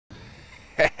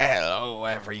Hello,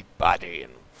 everybody,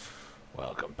 and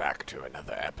welcome back to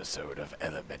another episode of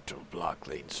Elemental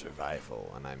Blocklings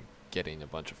Survival. And I'm getting a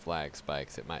bunch of flag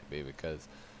spikes. It might be because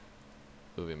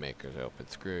Movie Maker's open.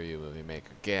 Screw you, Movie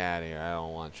Maker. Get out of here. I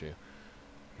don't want you.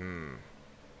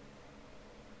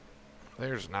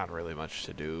 There's not really much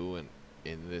to do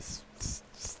in this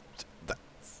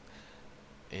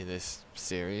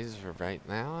series for right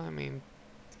now. I mean,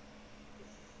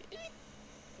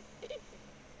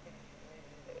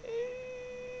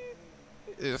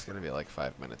 there's gonna be like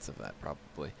 5 minutes of that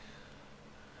probably.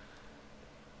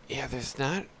 Yeah, there's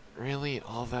not really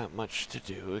all that much to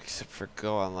do except for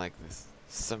go on like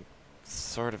some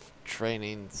sort of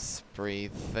training spree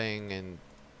thing and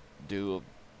do a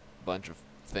bunch of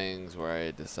things where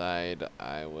I decide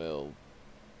I will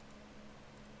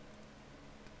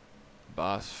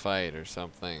boss fight or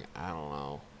something. I don't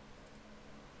know.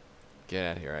 Get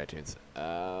out of here, iTunes.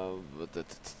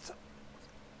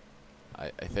 I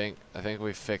think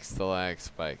we fixed the lag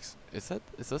spikes. Is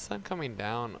the sun coming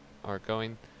down or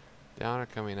going down or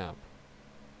coming up?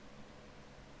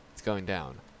 It's going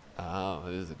down. Oh,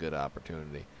 this is a good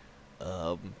opportunity.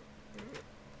 So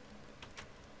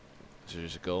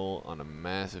just go on a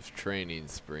massive training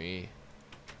spree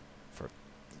for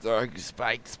dark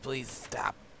spikes. Please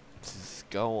stop. Just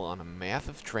go on a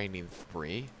massive training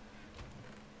spree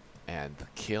and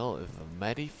kill as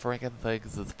many friggin'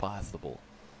 things as possible.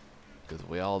 Because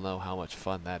we all know how much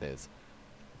fun that is.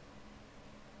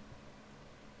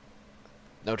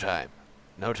 No time.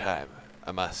 No time.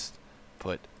 I must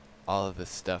put all of this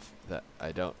stuff that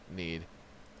I don't need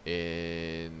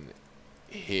in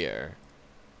here.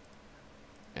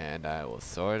 And I will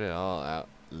sort it all out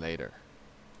later.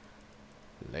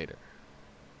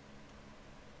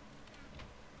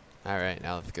 Alright,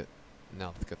 now let's get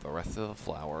the rest of the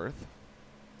flowers.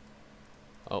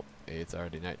 Oh, it's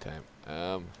already nighttime.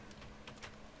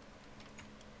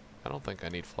 I don't think I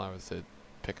need flowers to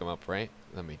pick them up, right?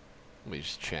 Let me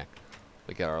just check.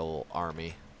 We got our little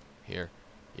army here.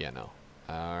 Yeah, no.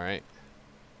 Alright.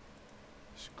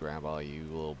 Just grab all you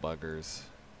little buggers.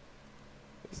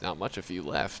 There's not much of you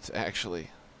left, actually.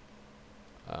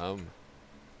 What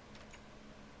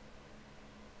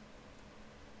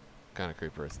kind of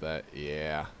creeper is that?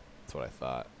 Yeah, that's what I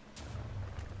thought.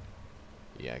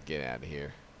 Yeah, get out of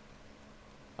here.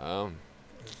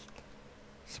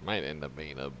 This might end up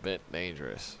being a bit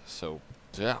dangerous. So,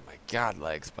 oh my god,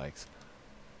 lag spikes.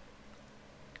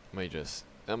 Let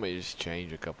me just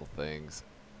change a couple things.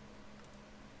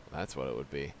 That's what it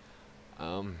would be.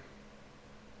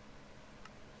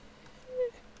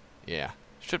 Yeah,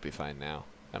 should be fine now.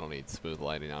 I don't need smooth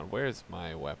lighting on. Where's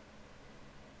my weapon?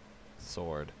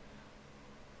 Sword.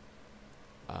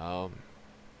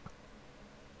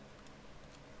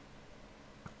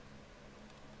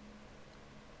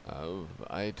 Oh,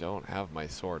 I don't have my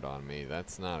sword on me.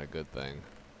 That's not a good thing.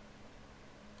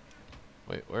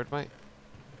 Wait, where'd my...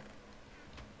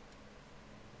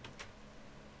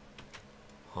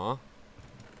 Huh?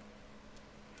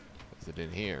 Is it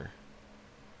in here?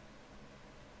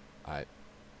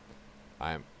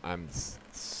 I'm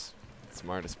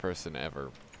smartest person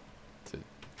ever to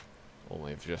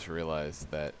only have just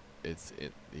realized that it's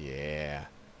it. Yeah.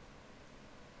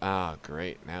 Ah,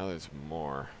 great. Now there's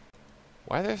more.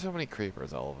 Why are there so many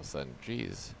creepers all of a sudden?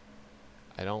 Jeez.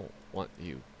 I don't want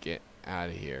you. Get out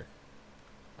of here.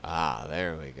 Ah,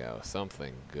 there we go.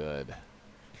 Something good.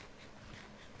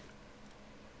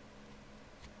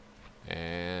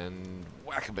 And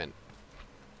whack him in.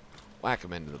 Whack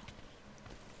him into the...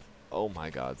 Oh my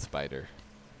god, spider.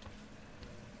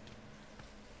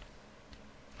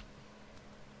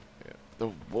 Yeah.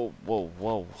 Whoa, whoa,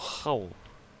 whoa, whoa.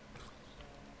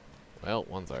 Well,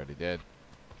 one's already dead.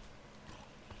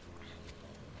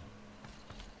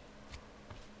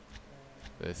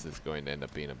 This is going to end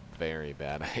up being a very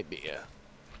bad idea.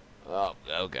 Oh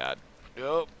god.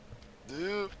 Nope.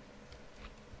 Nope.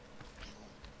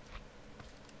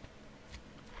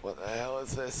 What the hell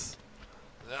is this?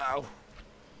 No.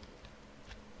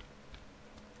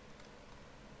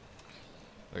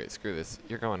 Okay, screw this.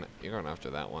 You're going after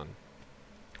that one.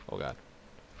 Oh god.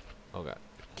 Oh god.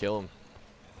 Kill him.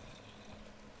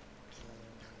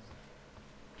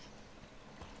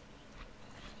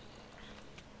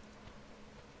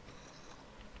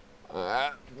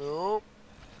 Nope.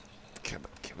 Come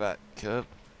on.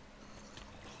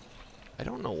 I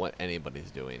don't know what anybody's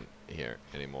doing here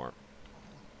anymore.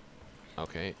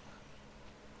 Okay.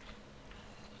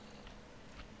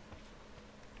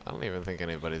 I don't even think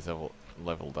anybody's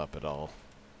leveled up at all.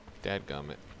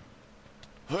 Dadgummit.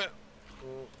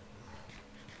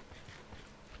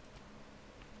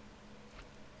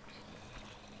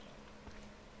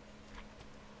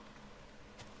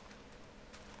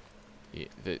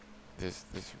 There's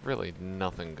really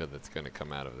nothing good that's gonna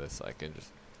come out of this. I can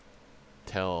just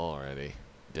tell already.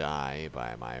 Die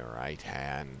by my right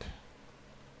hand.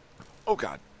 Oh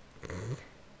God.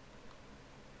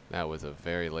 That was a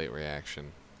very late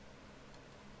reaction.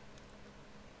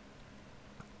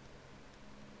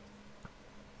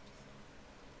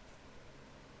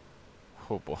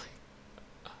 Oh boy.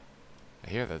 I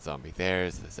hear that zombie.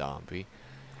 There's the zombie.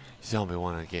 Zombie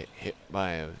wanna get hit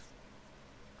by a...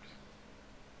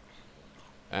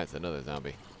 That's another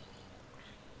zombie.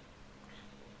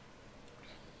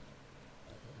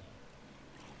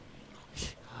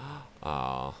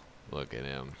 Aw, look at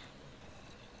him.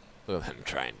 Look at him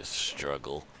trying to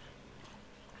struggle.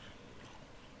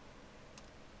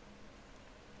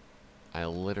 I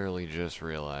literally just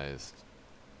realized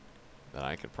that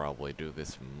I could probably do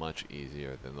this much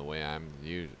easier than the way I'm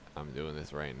doing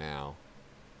this right now.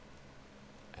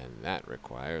 And that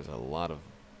requires a lot of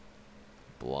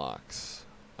blocks.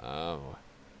 Oh.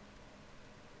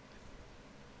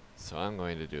 So I'm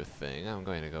going to do a thing. I'm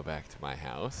going to go back to my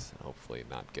house. Hopefully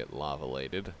not get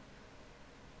lava-lated.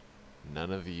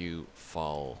 None of you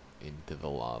fall into the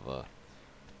lava,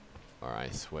 or I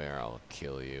swear I'll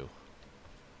kill you.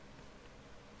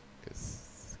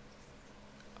 'Cause...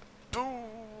 Oh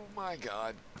my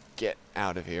God. Get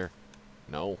out of here.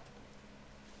 No.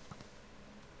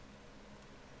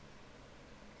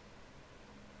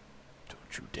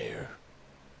 Don't you dare.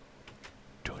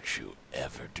 Don't you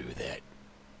ever do that.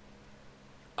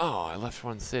 Oh, I left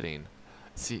one sitting.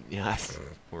 See, yeah,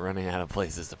 we're running out of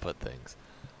places to put things.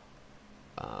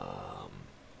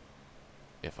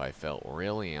 If I felt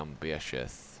really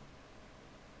ambitious,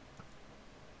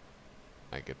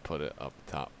 I could put it up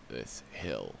top this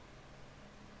hill.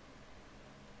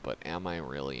 But am I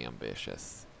really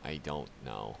ambitious? I don't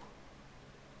know.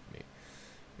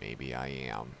 Maybe I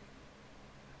am.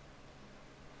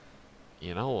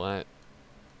 You know what?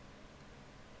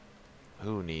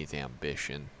 Who needs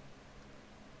ambition?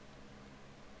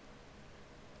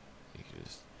 You can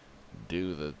just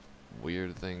do the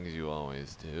weird things you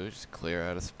always do. Just clear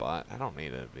out a spot. I don't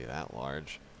need it to be that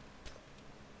large.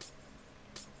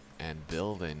 And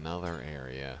build another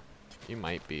area. You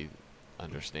might be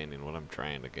understanding what I'm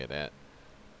trying to get at.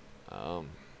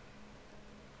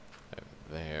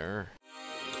 There.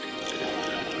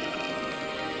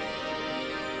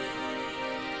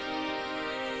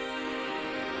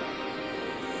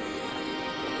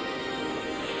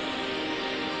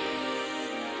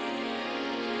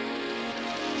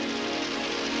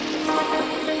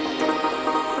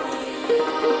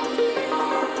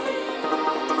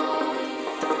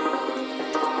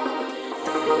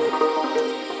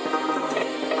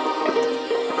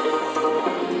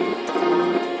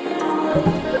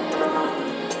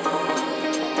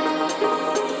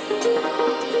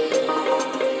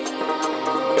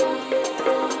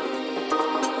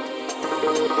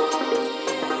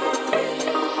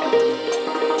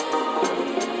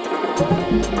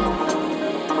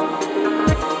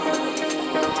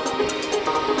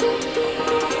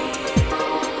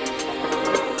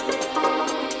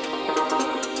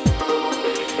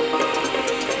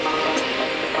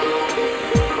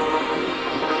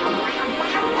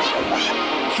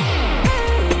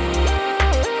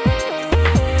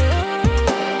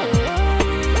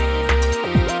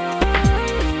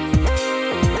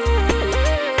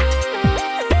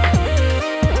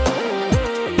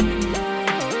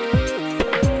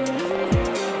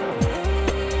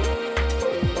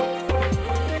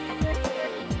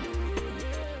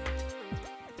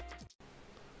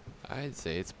 I'd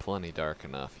say it's plenty dark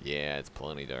enough. Yeah, it's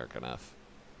plenty dark enough.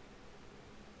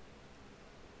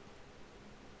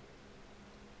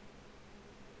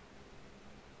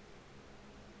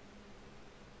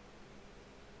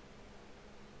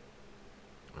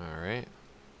 Alright.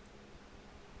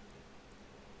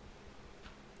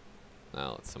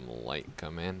 Now let some light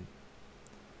come in.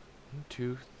 1,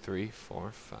 2, 3,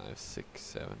 4, 5, 6,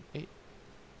 7, 8.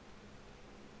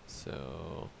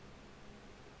 So...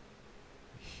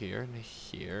 here and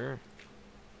here.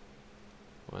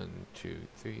 1, 2,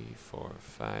 3, 4,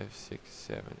 5, 6,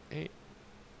 7, 8.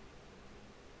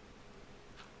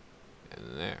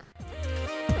 And there.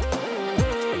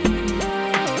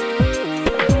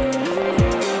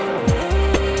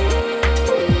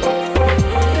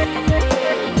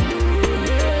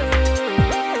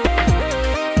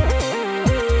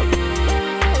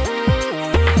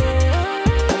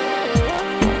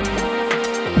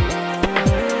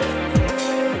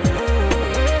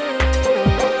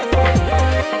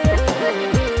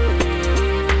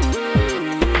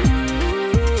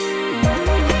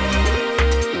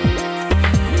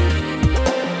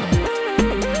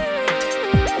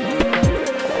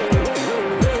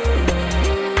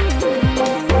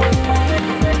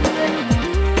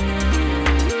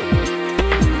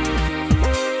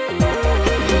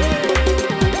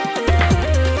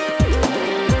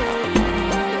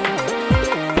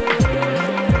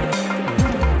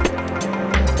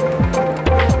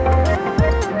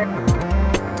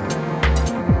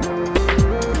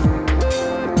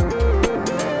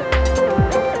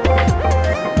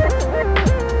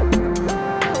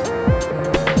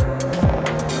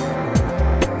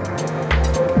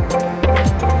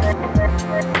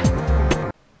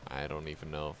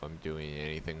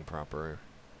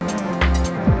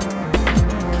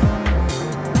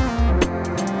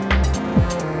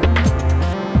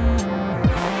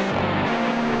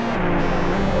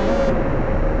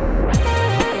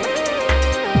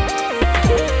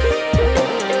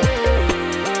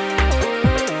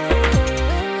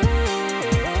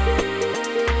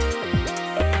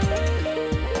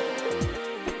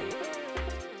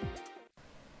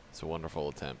 It's a wonderful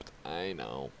attempt. I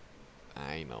know.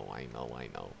 I know.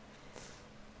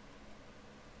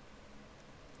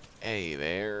 Hey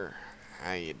there.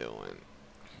 How you doing?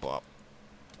 Bop.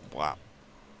 Bop.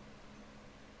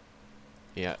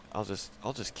 Yeah, I'll just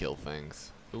kill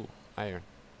things. Ooh, iron.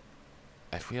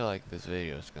 I feel like this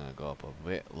video is gonna go up a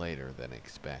bit later than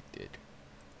expected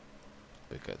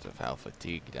because of how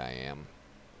fatigued I am.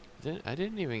 I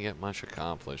didn't even get much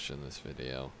accomplished in this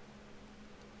video.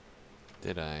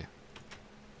 Did I?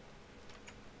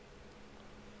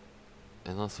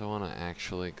 Unless I want to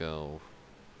actually go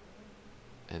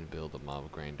and build a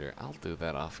mob grinder. I'll do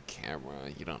that off camera.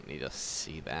 You don't need to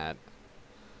see that.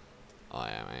 Oh,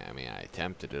 I mean, I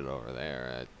attempted it over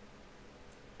there. It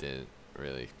didn't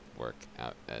really work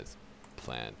out as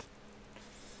planned.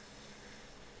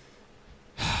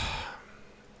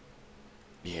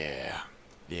 Yeah,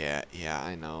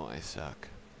 I know, I suck.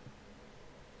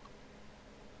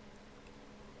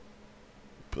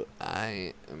 But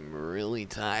I am really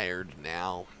tired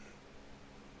now.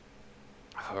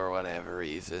 For whatever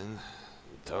reason.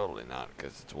 Totally not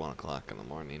because it's 1 o'clock in the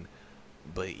morning.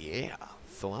 But yeah,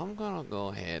 so I'm gonna go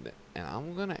ahead and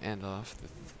I'm gonna end off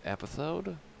this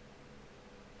episode.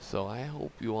 So I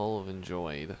hope you all have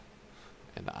enjoyed.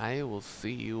 And I will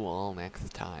see you all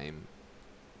next time.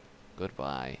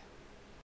 Goodbye.